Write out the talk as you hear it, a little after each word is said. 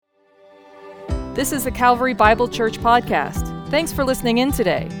This is the Calvary Bible Church podcast. Thanks for listening in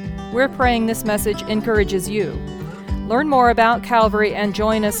today. We're praying this message encourages you. Learn more about Calvary and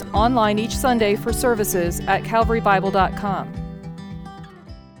join us online each Sunday for services at calvarybible.com.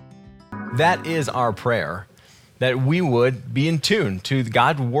 That is our prayer, that we would be in tune to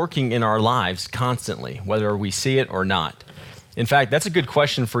God working in our lives constantly, whether we see it or not. In fact, that's a good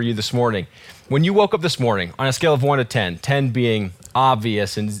question for you this morning. When you woke up this morning, on a scale of 1 to 10, 10 being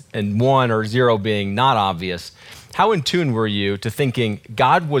obvious and 1 or 0 being not obvious, how in tune were you to thinking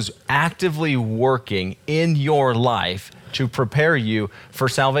God was actively working in your life to prepare you for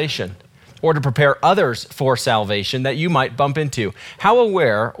salvation or to prepare others for salvation that you might bump into? How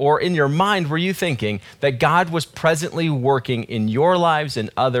aware or in your mind were you thinking that God was presently working in your lives and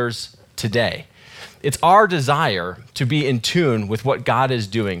others today? It's our desire to be in tune with what God is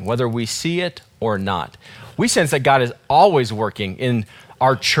doing, whether we see it or not. We sense that God is always working in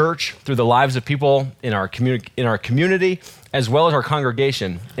our church, through the lives of people in our community, as well as our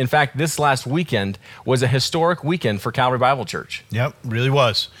congregation. In fact, this last weekend was a historic weekend for Calvary Bible Church. Yep, really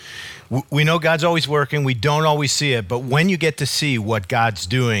was. We know God's always working. We don't always see it, but when you get to see what God's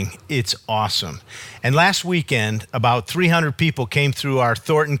doing, it's awesome. And last weekend, about 300 people came through our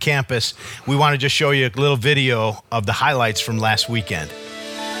Thornton campus. We want to just show you a little video of the highlights from last weekend.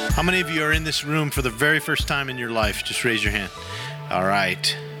 How many of you are in this room for the very first time in your life? Just raise your hand. All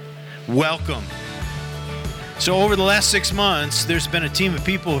right. Welcome. So over the last 6 months, there's been a team of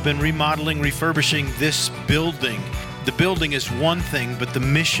people who have been remodeling, refurbishing this building. The building is one thing, but the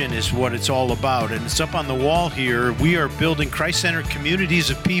mission is what it's all about. And it's up on the wall here. We are building Christ-centered communities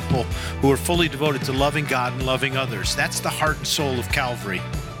of people who are fully devoted to loving God and loving others. That's the heart and soul of Calvary.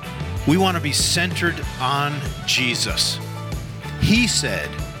 We want to be centered on Jesus. He said,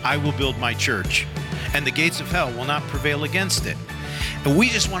 "I will build my church, and the gates of hell will not prevail against it." And we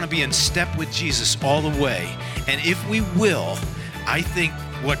just want to be in step with Jesus all the way. And if we will, I think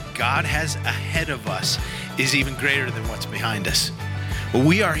what God has ahead of us is even greater than what's behind us. Well,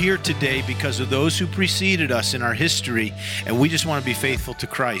 we are here today because of those who preceded us in our history, and we just want to be faithful to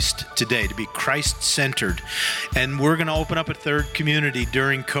Christ today, to be Christ-centered. And we're going to open up a third community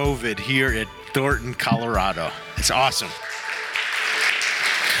during COVID here at Thornton, Colorado. It's awesome.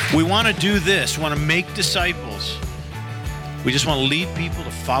 We want to do this, we want to make disciples. We just want to lead people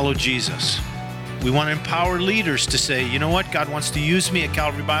to follow Jesus. We want to empower leaders to say, you know what, God wants to use me at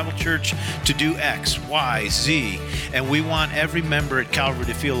Calvary Bible Church to do X, Y, Z. And we want every member at Calvary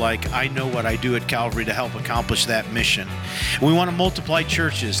to feel like, I know what I do at Calvary to help accomplish that mission. And we want to multiply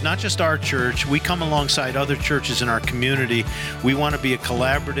churches, not just our church. We come alongside other churches in our community. We want to be a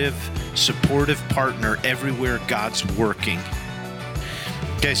collaborative, supportive partner everywhere God's working.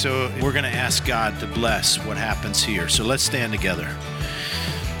 Okay, so we're going to ask God to bless what happens here. So let's stand together.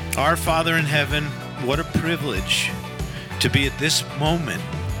 Our Father in heaven, what a privilege to be at this moment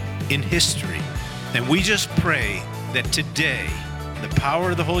in history. And we just pray that today the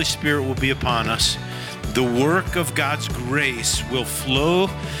power of the Holy Spirit will be upon us. The work of God's grace will flow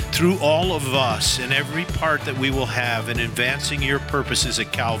through all of us and every part that we will have in advancing your purposes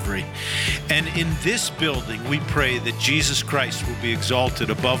at Calvary. And in this building, we pray that Jesus Christ will be exalted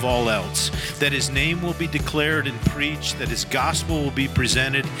above all else, that his name will be declared and preached, that his gospel will be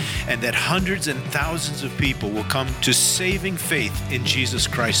presented, and that hundreds and thousands of people will come to saving faith in Jesus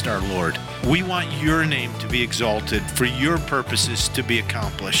Christ our Lord. We want your name to be exalted, for your purposes to be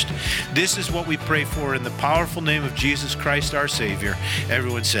accomplished. This is what we pray for in the powerful name of Jesus Christ our Savior.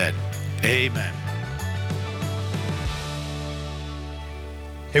 Everyone said, amen.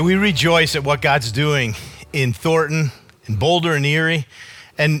 Hey, we rejoice at what God's doing in Thornton, in Boulder, and Erie,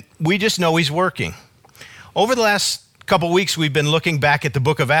 and we just know he's working. Over the last couple weeks, we've been looking back at the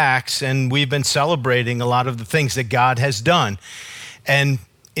book of Acts, and we've been celebrating a lot of the things that God has done. And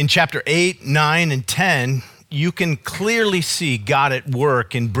in chapter 8, 9, and 10, you can clearly see God at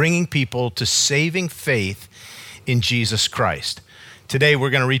work in bringing people to saving faith in Jesus Christ. Today, we're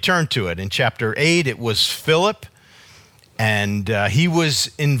going to return to it. In chapter 8, it was Philip, and he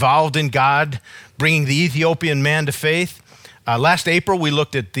was involved in God bringing the Ethiopian man to faith. Last April, we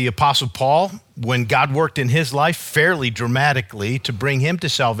looked at the Apostle Paul, when God worked in his life fairly dramatically to bring him to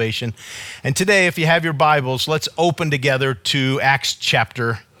salvation. And today, if you have your Bibles, let's open together to Acts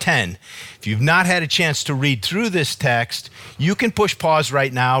chapter 10. If you've not had a chance to read through this text, you can push pause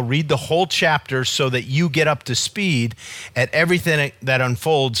right now, read the whole chapter so that you get up to speed at everything that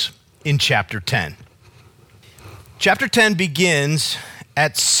unfolds in chapter 10. Chapter 10 begins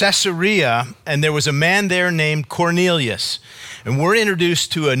at Caesarea, and there was a man there named Cornelius. And we're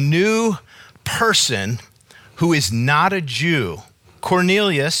introduced to a new person who is not a Jew.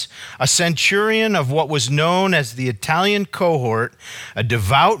 Cornelius, a centurion of what was known as the Italian cohort, a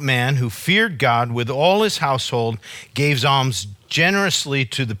devout man who feared God with all his household, gave alms generously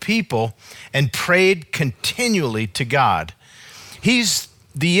to the people and prayed continually to God. He's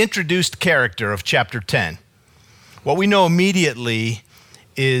the introduced character of chapter 10. What we know immediately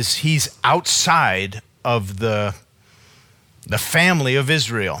is he's outside of the family of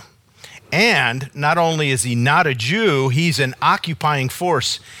Israel. And not only is he not a Jew, he's an occupying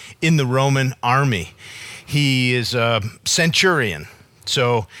force in the Roman army. He is a centurion.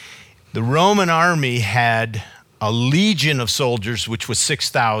 So the Roman army had a legion of soldiers, which was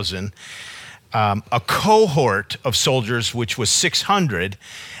 6,000, a cohort of soldiers, which was 600,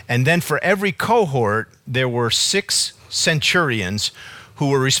 and then for every cohort, there were 6 centurions who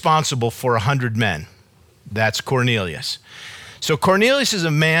were responsible for 100 men. That's Cornelius. So Cornelius is a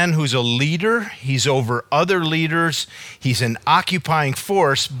man who's a leader. He's over other leaders. He's an occupying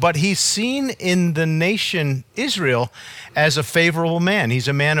force, but he's seen in the nation Israel as a favorable man. He's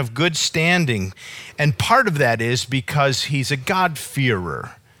a man of good standing. And part of that is because he's a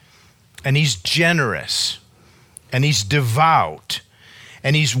God-fearer, and he's generous, and he's devout,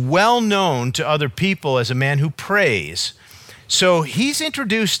 and he's well known to other people as a man who prays. So he's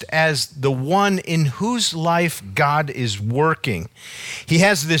introduced as the one in whose life God is working. He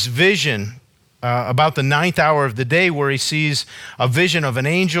has this vision about the 9th hour of the day where he sees a vision of an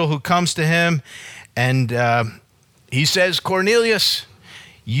angel who comes to him, and he says, Cornelius,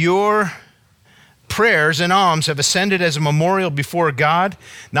 your prayers and alms have ascended as a memorial before God.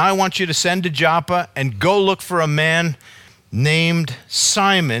 Now I want you to send to Joppa and go look for a man named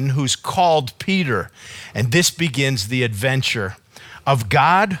Simon, who's called Peter. And this begins the adventure of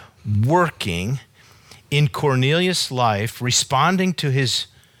God working in Cornelius' life, responding to his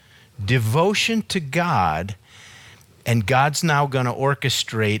devotion to God, and God's now going to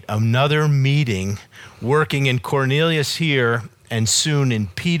orchestrate another meeting, working in Cornelius here and soon in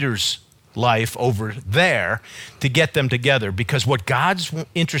Peter's life over there to get them together. Because what God's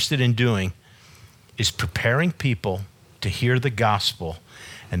interested in doing is preparing people to hear the gospel,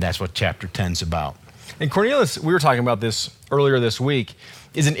 and that's what chapter 10 is about. And Cornelius, we were talking about this earlier this week,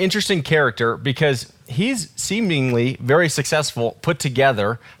 is an interesting character because he's seemingly very successful, put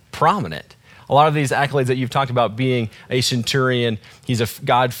together, prominent. A lot of these accolades that you've talked about, being a centurion, he's a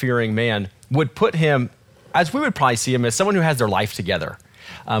God-fearing man, would put him, as we would probably see him, as someone who has their life together.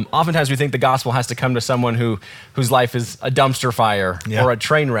 Oftentimes we think the gospel has to come to someone whose life is a dumpster fire or a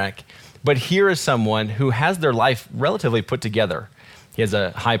train wreck. But here is someone who has their life relatively put together. He has a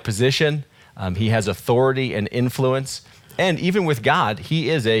high position, he has authority and influence, and even with God, he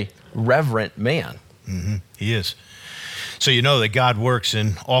is a reverent man. Mm-hmm. He is. So you know that God works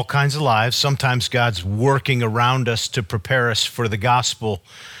in all kinds of lives. Sometimes God's working around us to prepare us for the gospel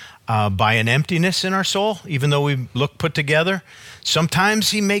by an emptiness in our soul, even though we look put together. Sometimes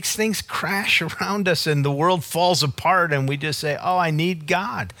he makes things crash around us and the world falls apart and we just say, oh, I need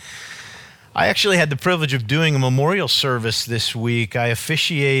God. I actually had the privilege of doing a memorial service this week. I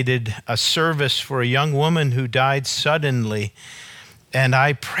officiated a service for a young woman who died suddenly, and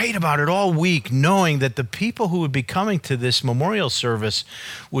I prayed about it all week, knowing that the people who would be coming to this memorial service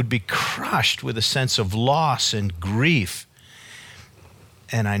would be crushed with a sense of loss and grief.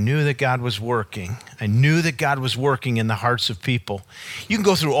 And I knew that God was working. I knew that God was working in the hearts of people. You can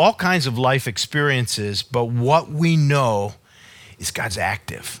go through all kinds of life experiences, but what we know is God's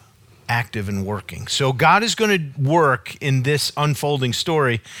active and working. So God is going to work in this unfolding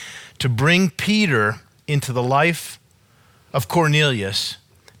story to bring Peter into the life of Cornelius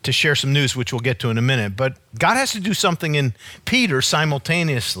to share some news, which we'll get to in a minute. But God has to do something in Peter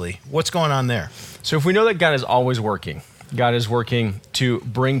simultaneously. What's going on there? So if we know that God is always working, God is working to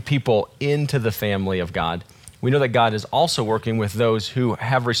bring people into the family of God, we know that God is also working with those who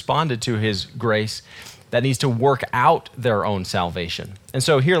have responded to his grace that needs to work out their own salvation. And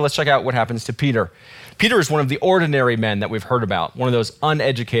so here, let's check out what happens to Peter. Peter is one of the ordinary men that we've heard about, one of those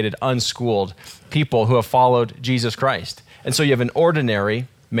uneducated, unschooled people who have followed Jesus Christ. And so you have an ordinary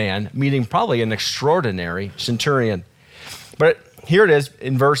man meeting probably an extraordinary centurion. But here it is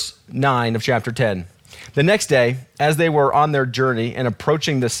in verse 9 of chapter 10. The next day, as they were on their journey and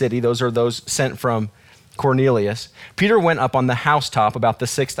approaching the city, those are those sent from Cornelius, Peter went up on the housetop about the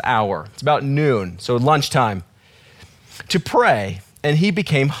 6th hour. It's about noon, so lunchtime, to pray, and he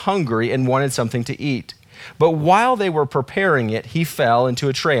became hungry and wanted something to eat. But while they were preparing it, he fell into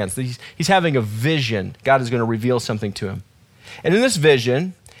a trance. He's having a vision. God is going to reveal something to him. And in this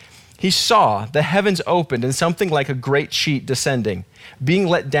vision, he saw the heavens opened and something like a great sheet descending, being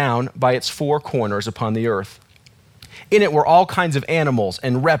let down by its 4 corners upon the earth. In it were all kinds of animals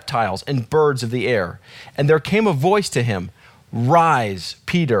and reptiles and birds of the air. And there came a voice to him, 'Rise,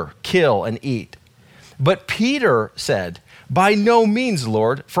 Peter, kill and eat.' But Peter said, 'By no means,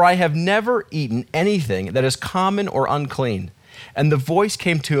 Lord, for I have never eaten anything that is common or unclean.' And the voice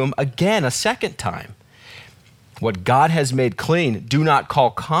came to him again a second time. 'What God has made clean, do not call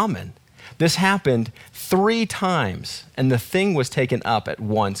common.' This happened 3 times, and the thing was taken up at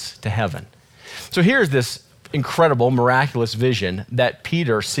once to heaven." So here's this incredible, miraculous vision that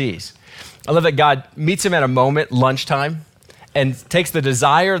Peter sees. I love that God meets him at a moment, lunchtime, and takes the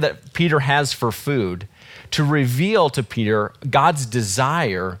desire that Peter has for food to reveal to Peter God's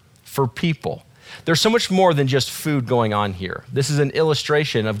desire for people. There's so much more than just food going on here. This is an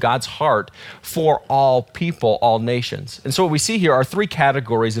illustration of God's heart for all people, all nations. And so what we see here are 3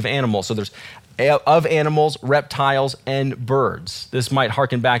 categories of animals. So there's of animals, reptiles, and birds. This might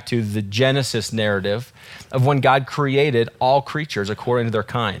harken back to the Genesis narrative of when God created all creatures according to their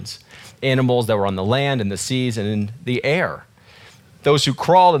kinds. Animals that were on the land, in the seas, and in the air. Those who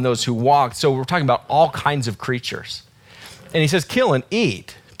crawled and those who walked. So we're talking about all kinds of creatures. And he says, kill and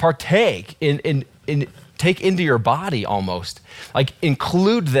eat, partake, in take into your body almost, like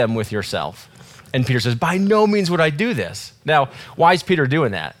include them with yourself. And Peter says, by no means would I do this. Now, why is Peter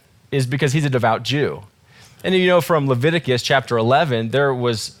doing that? Is because he's a devout Jew. And you know, from Leviticus chapter 11, there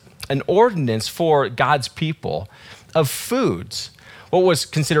was an ordinance for God's people of foods. What was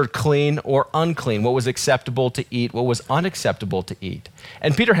considered clean or unclean, what was acceptable to eat, what was unacceptable to eat.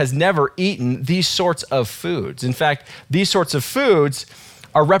 And Peter has never eaten these sorts of foods. In fact, these sorts of foods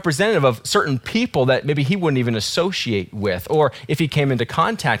are representative of certain people that maybe he wouldn't even associate with, or if he came into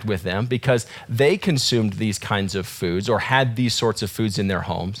contact with them because they consumed these kinds of foods or had these sorts of foods in their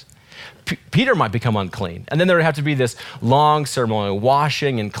homes, Peter might become unclean. And then there would have to be this long ceremonial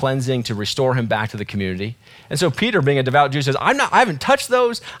washing and cleansing to restore him back to the community. And so Peter, being a devout Jew, says, I haven't touched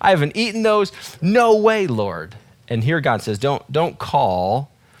those. I haven't eaten those. No way, Lord. And here God says, don't call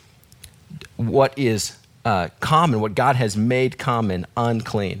what is common, what God has made common,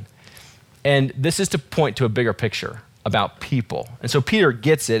 unclean. And this is to point to a bigger picture about people. And so Peter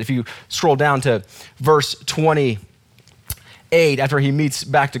gets it. If you scroll down to verse 28, after he meets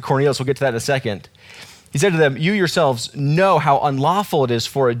back to Cornelius, we'll get to that in a second. He said to them, you yourselves know how unlawful it is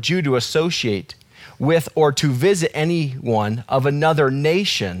for a Jew to associate with or to visit anyone of another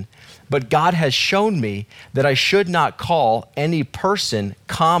nation, but God has shown me that I should not call any person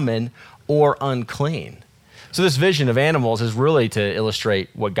common or unclean. So this vision of animals is really to illustrate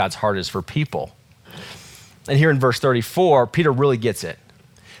what God's heart is for people. And here in verse 34, Peter really gets it.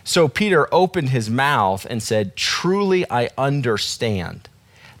 So Peter opened his mouth and said, truly I understand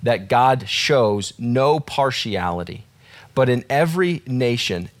that God shows no partiality, but in every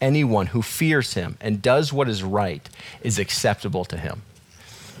nation, anyone who fears him and does what is right is acceptable to him.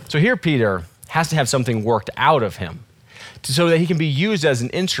 So here Peter has to have something worked out of him so that he can be used as an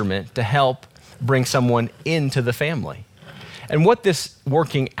instrument to help bring someone into the family. And what this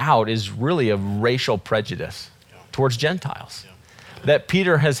working out is really a racial prejudice towards Gentiles that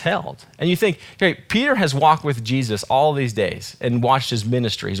Peter has held. And you think, okay, Peter has walked with Jesus all these days and watched his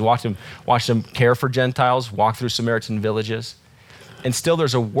ministry. He's watched him care for Gentiles, walk through Samaritan villages, and still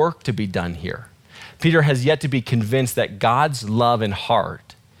there's a work to be done here. Peter has yet to be convinced that God's love and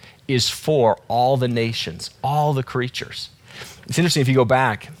heart is for all the nations, all the creatures. It's interesting if you go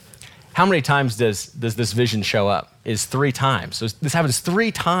back, how many times does this vision show up? Is 3 times. So this happens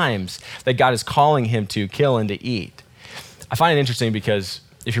 3 times that God is calling him to kill and to eat. I find it interesting because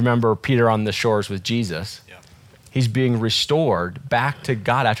if you remember Peter on the shores with Jesus, he's being restored back to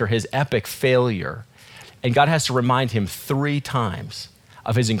God after his epic failure. And God has to remind him 3 times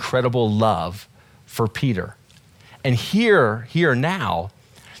of his incredible love for Peter. And here now,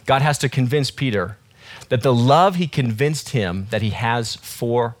 God has to convince Peter that the love he convinced him that he has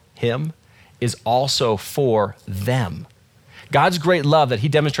for him is also for them. God's great love that he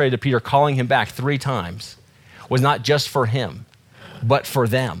demonstrated to Peter, calling him back 3 times, was not just for him, but for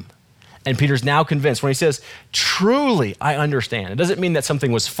them. And Peter's now convinced. When he says, truly, I understand, it doesn't mean that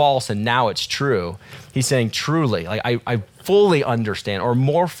something was false and now it's true. He's saying, truly, like I fully understand or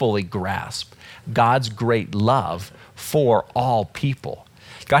more fully grasp God's great love for all people.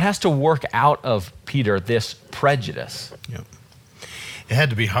 God has to work out of Peter this prejudice. Yep. It had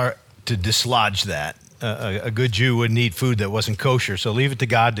to be hard to dislodge that. A good Jew wouldn't eat food that wasn't kosher. So leave it to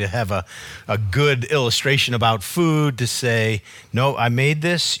God to have a good illustration about food to say, no, I made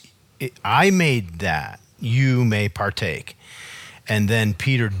this, I made that, you may partake. And then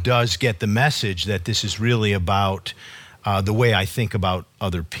Peter does get the message that this is really about the way I think about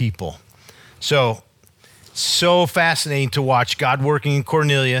other people. So So fascinating to watch God working in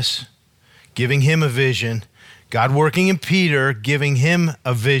Cornelius, giving him a vision, God working in Peter, giving him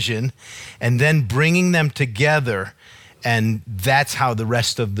a vision, and then bringing them together. And that's how the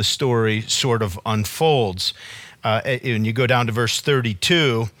rest of the story sort of unfolds. And you go down to verse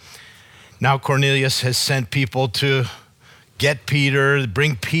 32. Now Cornelius has sent people to get Peter,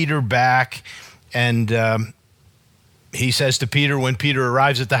 bring Peter back. And he says to Peter when Peter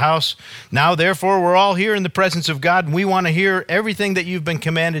arrives at the house, "Now therefore we're all here in the presence of God, and we want to hear everything that you've been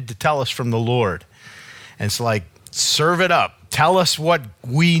commanded to tell us from the Lord." And it's like, serve it up. Tell us what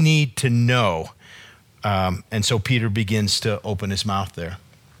we need to know. And so Peter begins to open his mouth there.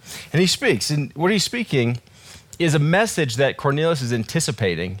 And he speaks. And what he's speaking is a message that Cornelius is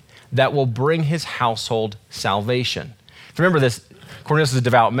anticipating that will bring his household salvation. Remember this, Cornelius is a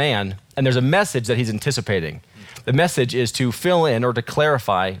devout man, and there's a message that he's anticipating. The message is to fill in or to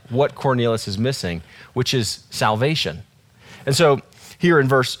clarify what Cornelius is missing, which is salvation. And so here in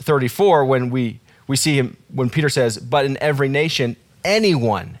verse 34, when we see him, when Peter says, "But in every nation,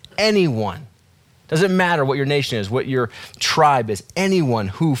 anyone, doesn't matter what your nation is, what your tribe is, anyone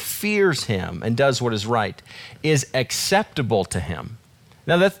who fears him and does what is right is acceptable to him."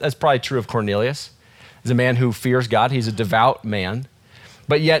 Now that's probably true of Cornelius. He's a man who fears God. He's a devout man.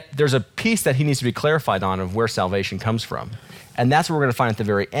 But yet there's a piece that he needs to be clarified on of where salvation comes from. And that's what we're going to find at the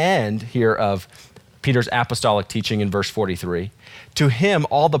very end here of Peter's apostolic teaching in verse 43. "To him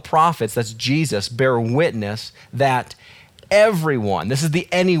all the prophets," that's Jesus, "bear witness that everyone," this is the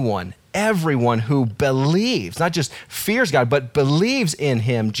anyone, "everyone who believes," not just fears God, but believes in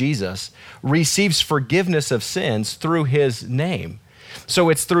him, Jesus, "receives forgiveness of sins through his name." So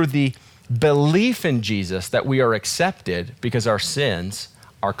it's through the belief in Jesus that we are accepted because our sins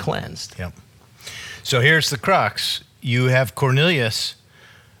are cleansed. Yep. So here's the crux. You have Cornelius,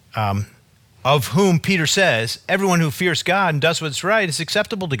 of whom Peter says, everyone who fears God and does what's right is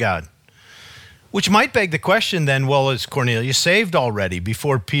acceptable to God. Which might beg the question then, well, is Cornelius saved already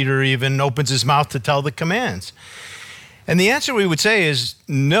before Peter even opens his mouth to tell the commands? And the answer we would say is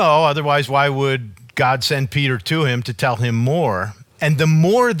no, otherwise why would God send Peter to him to tell him more? And the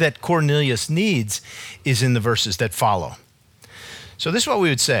more that Cornelius needs is in the verses that follow. So this is what we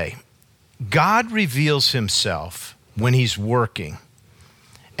would say. God reveals himself when he's working.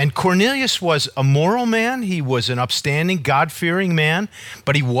 And Cornelius was a moral man. He was an upstanding, God-fearing man,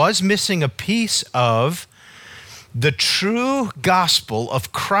 but he was missing a piece of the true gospel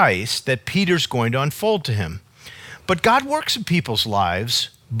of Christ that Peter's going to unfold to him. But God works in people's lives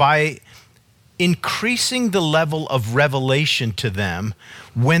by increasing the level of revelation to them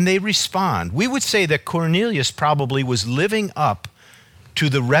when they respond. We would say that Cornelius probably was living up to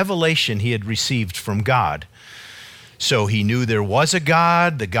the revelation he had received from God. So he knew there was a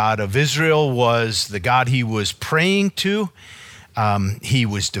God. The God of Israel was the God he was praying to. He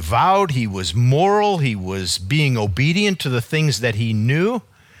was devout. He was moral. He was being obedient to the things that he knew.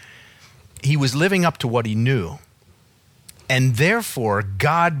 He was living up to what he knew. And therefore,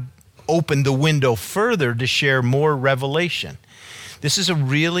 God opened the window further to share more revelation. This is a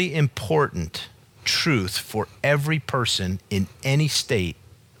really important truth for every person in any state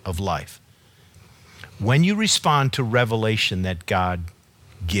of life. When you respond to revelation that God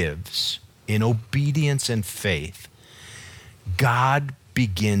gives in obedience and faith, God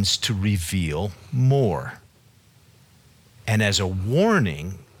begins to reveal more. And as a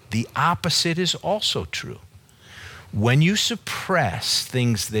warning, the opposite is also true. When you suppress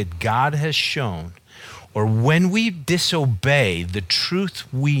things that God has shown, or when we disobey the truth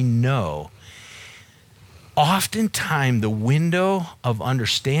we know, oftentimes the window of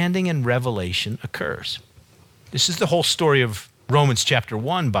understanding and revelation occurs. This is the whole story of Romans chapter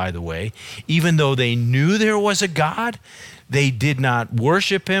 1, by the way. Even though they knew there was a God, they did not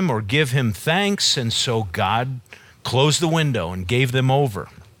worship him or give him thanks, and so God closed the window and gave them over.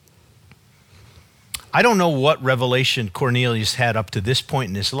 I don't know what revelation Cornelius had up to this point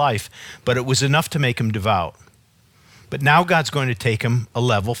in his life, but it was enough to make him devout. But now God's going to take him a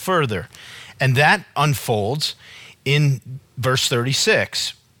level further. And that unfolds in verse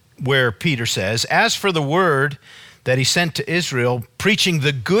 36, where Peter says, "As for the word that he sent to Israel, preaching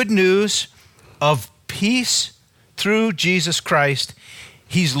the good news of peace through Jesus Christ,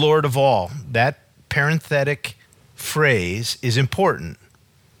 he's Lord of all." That parenthetic phrase is important.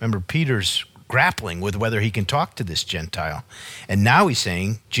 Remember, Peter's grappling with whether he can talk to this Gentile. And now he's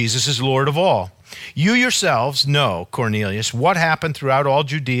saying Jesus is Lord of all. You yourselves know, Cornelius, what happened throughout all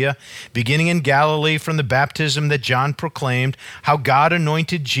Judea, beginning in Galilee from the baptism that John proclaimed, how God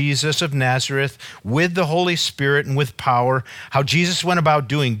anointed Jesus of Nazareth with the Holy Spirit and with power, how Jesus went about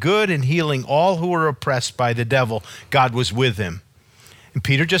doing good and healing all who were oppressed by the devil. God was with him. And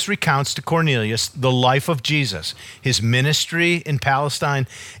Peter just recounts to Cornelius the life of Jesus, his ministry in Palestine,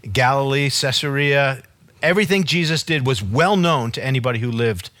 Galilee, Caesarea. Everything Jesus did was well known to anybody who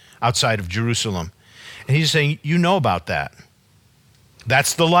lived outside of Jerusalem. And he's saying, you know about that.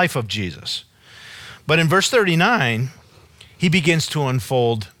 That's the life of Jesus. But in verse 39, he begins to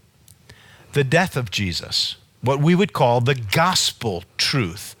unfold the death of Jesus, what we would call the gospel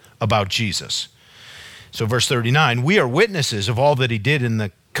truth about Jesus. So verse 39, we are witnesses of all that he did in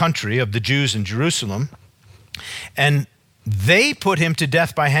the country of the Jews in Jerusalem, and they put him to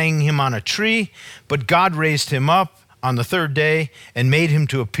death by hanging him on a tree, but God raised him up on the third day and made him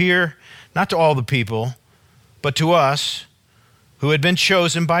to appear, not to all the people, but to us who had been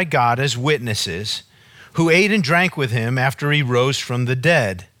chosen by God as witnesses, who ate and drank with him after he rose from the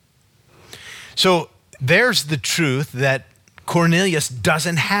dead. So there's the truth that Cornelius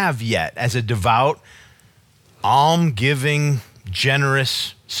doesn't have yet as a devout, alm-giving,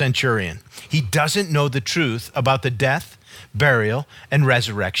 generous centurion. He doesn't know the truth about the death, burial, and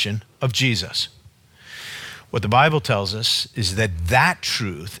resurrection of Jesus. What the Bible tells us is that that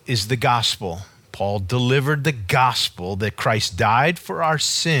truth is the gospel. Paul delivered the gospel that Christ died for our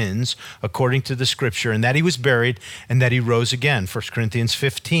sins according to the scripture, and that he was buried, and that he rose again, 1 Corinthians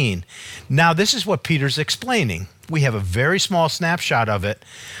 15. Now, this is what Peter's explaining. We have a very small snapshot of it,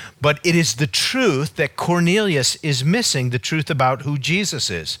 but it is the truth that Cornelius is missing, the truth about who Jesus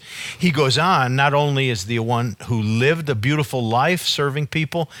is. He goes on, not only is the one who lived a beautiful life serving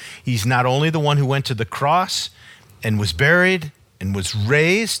people, he's not only the one who went to the cross and was buried and was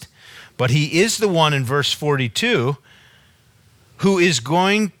raised, but he is the one in verse 42 who is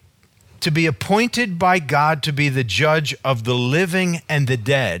going to be appointed by God to be the judge of the living and the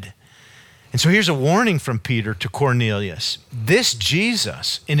dead. And so here's a warning from Peter to Cornelius. This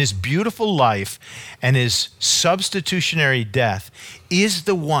Jesus, in his beautiful life and his substitutionary death, is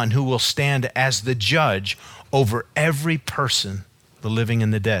the one who will stand as the judge over every person, the living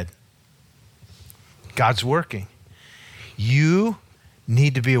and the dead. God's working. You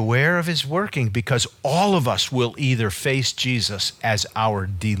need to be aware of his working, because all of us will either face Jesus as our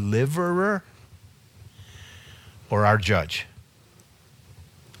deliverer or our judge.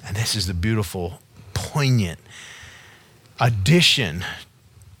 And this is the beautiful, poignant addition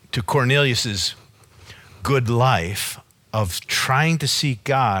to Cornelius's good life of trying to seek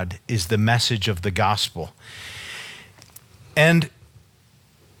God is the message of the gospel. And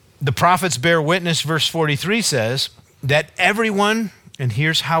the prophets bear witness, verse 43 says, that everyone, and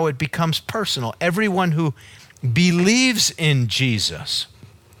here's how it becomes personal, everyone who believes in Jesus,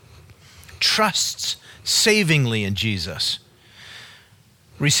 trusts savingly in Jesus,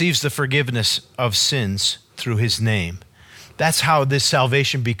 receives the forgiveness of sins through his name. That's how this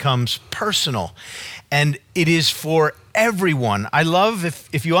salvation becomes personal. And it is for everyone. I love,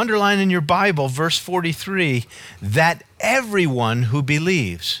 if you underline in your Bible, verse 43, that everyone who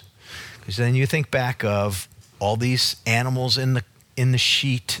believes. Because then you think back of all these animals in the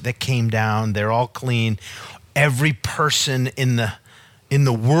sheet that came down. They're all clean. Every person in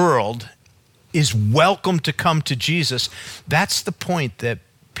the world is welcome to come to Jesus. That's the point that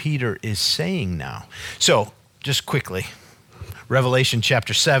Peter is saying now. So, just quickly, Revelation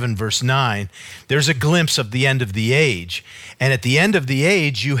chapter 7, verse 9, there's a glimpse of the end of the age. And at the end of the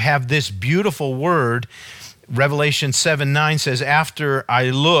age, you have this beautiful word. Revelation 7:9 says, after I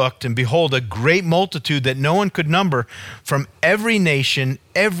looked, and behold, a great multitude that no one could number, from every nation,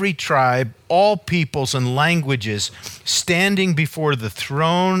 every tribe, all peoples and languages, standing before the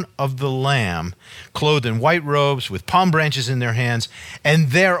throne of the Lamb, clothed in white robes, with palm branches in their hands,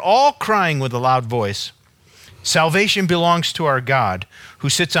 and they're all crying with a loud voice, salvation belongs to our God, who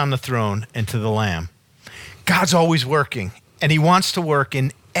sits on the throne, and to the Lamb. God's always working, and he wants to work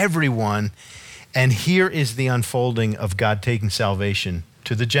in everyone. And here is the unfolding of God taking salvation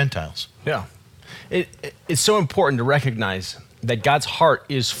to the Gentiles. Yeah. It's so important to recognize that God's heart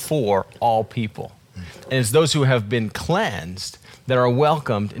is for all people. And it's those who have been cleansed that are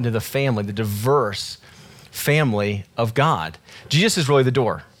welcomed into the family, the diverse family of God. Jesus is really the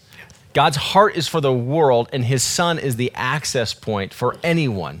door. God's heart is for the world, and his son is the access point for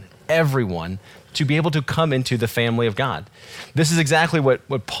anyone, everyone, to be able to come into the family of God. This is exactly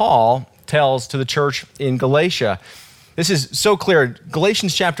what Paul tells to the church in Galatia. This is so clear.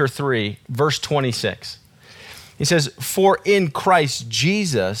 Galatians chapter 3, verse 26. He says, for in Christ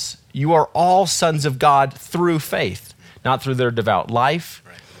Jesus, you are all sons of God through faith, not through their devout life,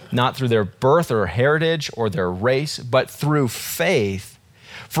 not through their birth or heritage or their race, but through faith.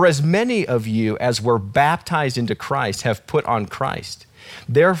 For as many of you as were baptized into Christ have put on Christ.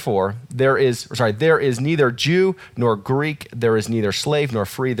 Therefore, there is neither Jew nor Greek, there is neither slave nor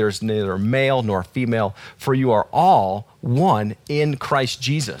free, there is neither male nor female, for you are all one in Christ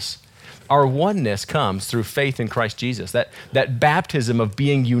Jesus. Our oneness comes through faith in Christ Jesus, that baptism of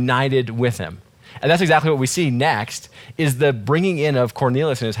being united with him. And that's exactly what we see next, is the bringing in of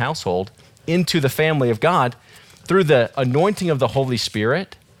Cornelius and his household into the family of God through the anointing of the Holy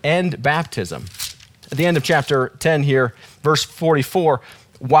Spirit and baptism. At the end of chapter 10 here, verse 44,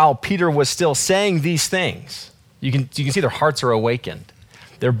 while Peter was still saying these things, you can see their hearts are awakened.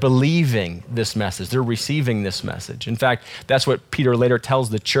 They're believing this message. They're receiving this message. In fact, that's what Peter later tells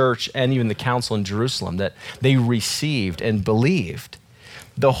the church and even the council in Jerusalem, that they received and believed.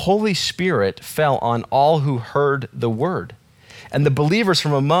 The Holy Spirit fell on all who heard the word. And the believers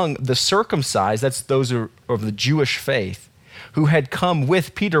from among the circumcised, that's those who are of the Jewish faith, who had come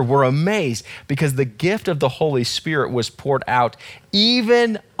with Peter, were amazed because the gift of the Holy Spirit was poured out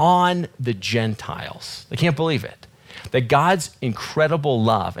even on the Gentiles. They can't believe it. That God's incredible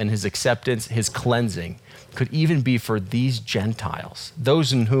love and his acceptance, his cleansing, could even be for these Gentiles,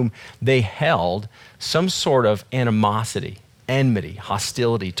 those in whom they held some sort of animosity, enmity,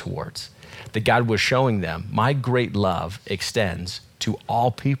 hostility towards. That God was showing them, my great love extends to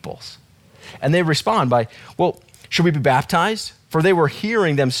all peoples. And they respond by, well, should we be baptized? For they were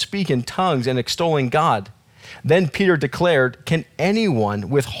hearing them speak in tongues and extolling God. Then Peter declared, can anyone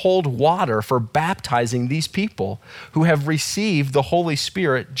withhold water for baptizing these people who have received the Holy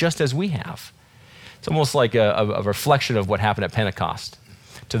Spirit just as we have? It's almost like a reflection of what happened at Pentecost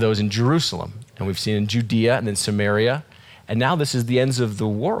to those in Jerusalem. And we've seen in Judea and then Samaria. And now this is the ends of the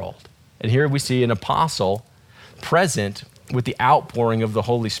world. And here we see an apostle present with the outpouring of the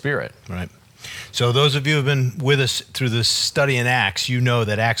Holy Spirit. Right. So those of you who have been with us through this study in Acts, you know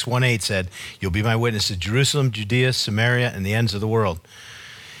that Acts 1:8 said, you'll be my witnesses, Jerusalem, Judea, Samaria, and the ends of the world.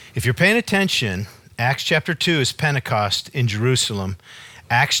 If you're paying attention, Acts chapter 2 is Pentecost in Jerusalem.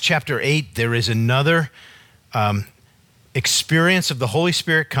 Acts chapter 8, there is another experience of the Holy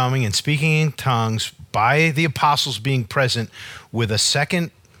Spirit coming and speaking in tongues by the apostles being present with a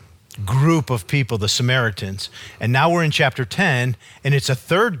second group of people, the Samaritans. And now we're in chapter 10, and it's a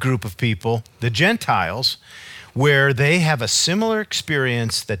third group of people, the Gentiles, where they have a similar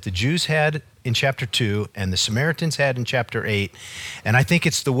experience that the Jews had in chapter 2 and the Samaritans had in chapter 8. And I think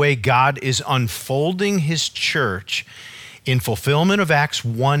it's the way God is unfolding his church in fulfillment of Acts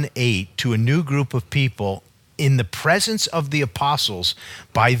 1:8 to a new group of people in the presence of the apostles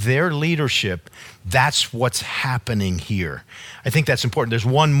by their leadership. That's what's happening here. I think that's important. There's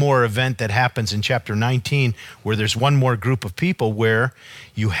one more event that happens in chapter 19 where there's one more group of people where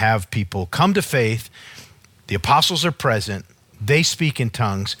you have people come to faith, the apostles are present, they speak in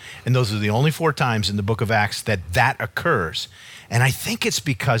tongues, and those are the only 4 times in the book of Acts that occurs. And I think it's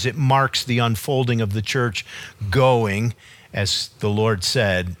because it marks the unfolding of the church going, as the Lord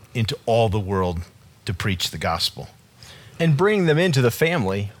said, into all the world to preach the gospel. And bringing them into the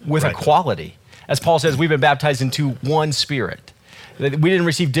family with equality. As Paul says, we've been baptized into one Spirit. We didn't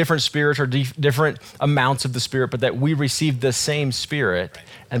receive different spirits or different amounts of the Spirit, but that we received the same Spirit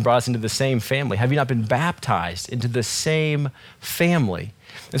and brought us into the same family. Have you not been baptized into the same family?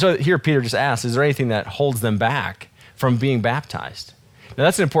 And so here Peter just asks, is there anything that holds them back from being baptized? Now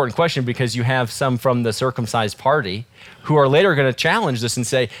that's an important question because you have some from the circumcised party who are later going to challenge this and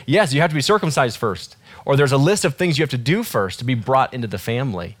say, yes, you have to be circumcised first. Or there's a list of things you have to do first to be brought into the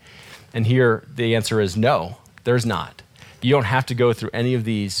family. And here the answer is no, there's not. You don't have to go through any of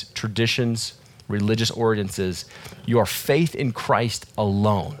these traditions, religious ordinances. Your faith in Christ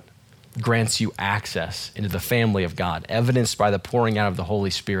alone grants you access into the family of God, evidenced by the pouring out of the Holy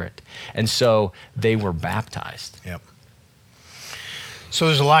Spirit. And so they were baptized. Yep. So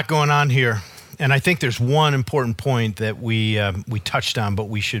there's a lot going on here. And I think there's one important point that we touched on, but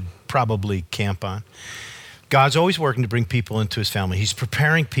we should probably camp on. God's always working to bring people into his family. He's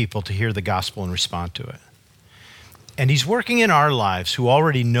preparing people to hear the gospel and respond to it. And he's working in our lives who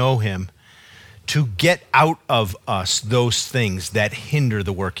already know him to get out of us those things that hinder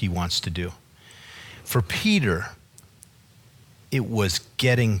the work he wants to do. For Peter, it was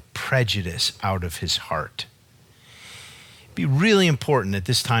getting prejudice out of his heart. It'd be really important at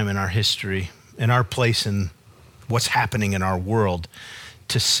this time in our history, in our place in what's happening in our world,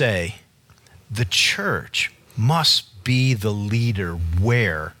 to say the church must be the leader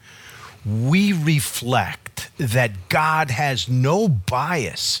where we reflect that God has no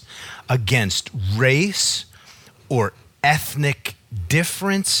bias against race or ethnic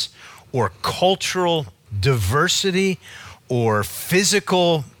difference or cultural diversity or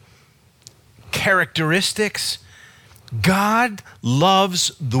physical characteristics. God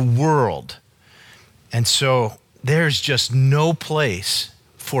loves the world. And so there's just no place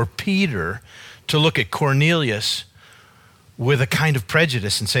for Peter to look at Cornelius with a kind of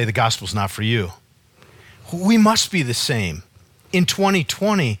prejudice and say the gospel's not for you. We must be the same in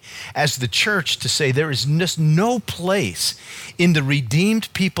 2020 as the church to say there is just no place in the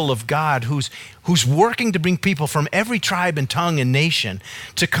redeemed people of God who's working to bring people from every tribe and tongue and nation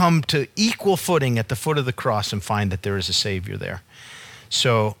to come to equal footing at the foot of the cross and find that there is a Savior there.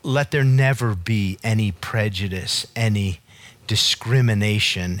 So let there never be any prejudice, any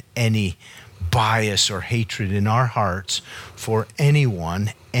discrimination, any bias or hatred in our hearts for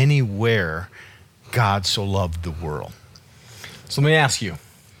anyone, anywhere God so loved the world. So let me ask you,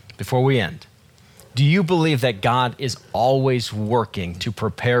 before we end, do you believe that God is always working to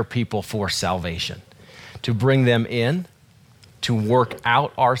prepare people for salvation, to bring them in, to work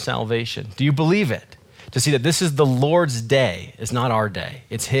out our salvation? Do you believe it? To see that this is the Lord's day, it's not our day,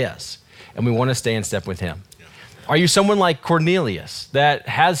 it's His, and we want to stay in step with Him. Are you someone like Cornelius that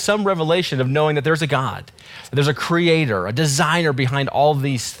has some revelation of knowing that there's a God, that there's a creator, a designer behind all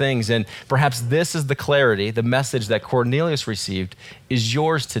these things, and perhaps this is the clarity, the message that Cornelius received is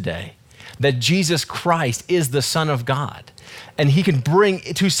yours today, that Jesus Christ is the Son of God, and He can bring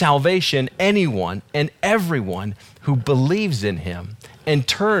to salvation anyone and everyone who believes in Him and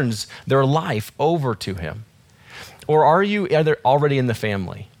turns their life over to Him? Or are you already in the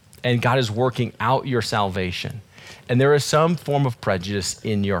family and God is working out your salvation and there is some form of prejudice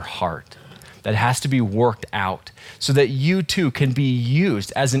in your heart that has to be worked out so that you too can be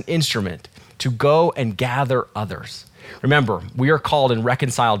used as an instrument to go and gather others? Remember, we are called and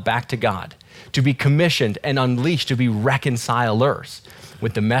reconciled back to God, to be commissioned and unleashed to be reconcilers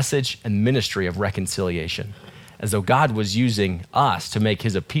with the message and ministry of reconciliation, as though God was using us to make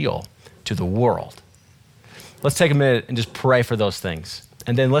His appeal to the world. Let's take a minute and just pray for those things,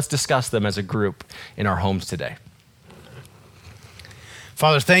 and then let's discuss them as a group in our homes today.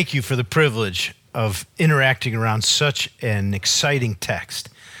 Father, thank you for the privilege of interacting around such an exciting text,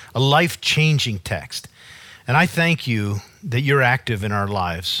 a life-changing text. And I thank you that you're active in our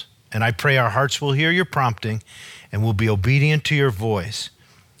lives. And I pray our hearts will hear your prompting and will be obedient to your voice.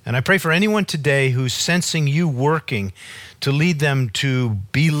 And I pray for anyone today who's sensing you working to lead them to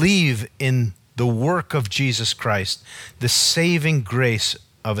believe in the work of Jesus Christ, the saving grace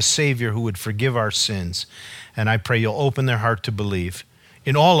of a Savior who would forgive our sins. And I pray you'll open their heart to believe.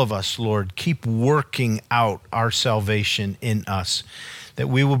 In all of us, Lord, keep working out our salvation in us, that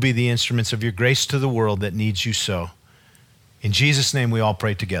we will be the instruments of your grace to the world that needs you so. In Jesus' name we all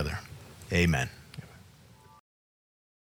pray together. Amen.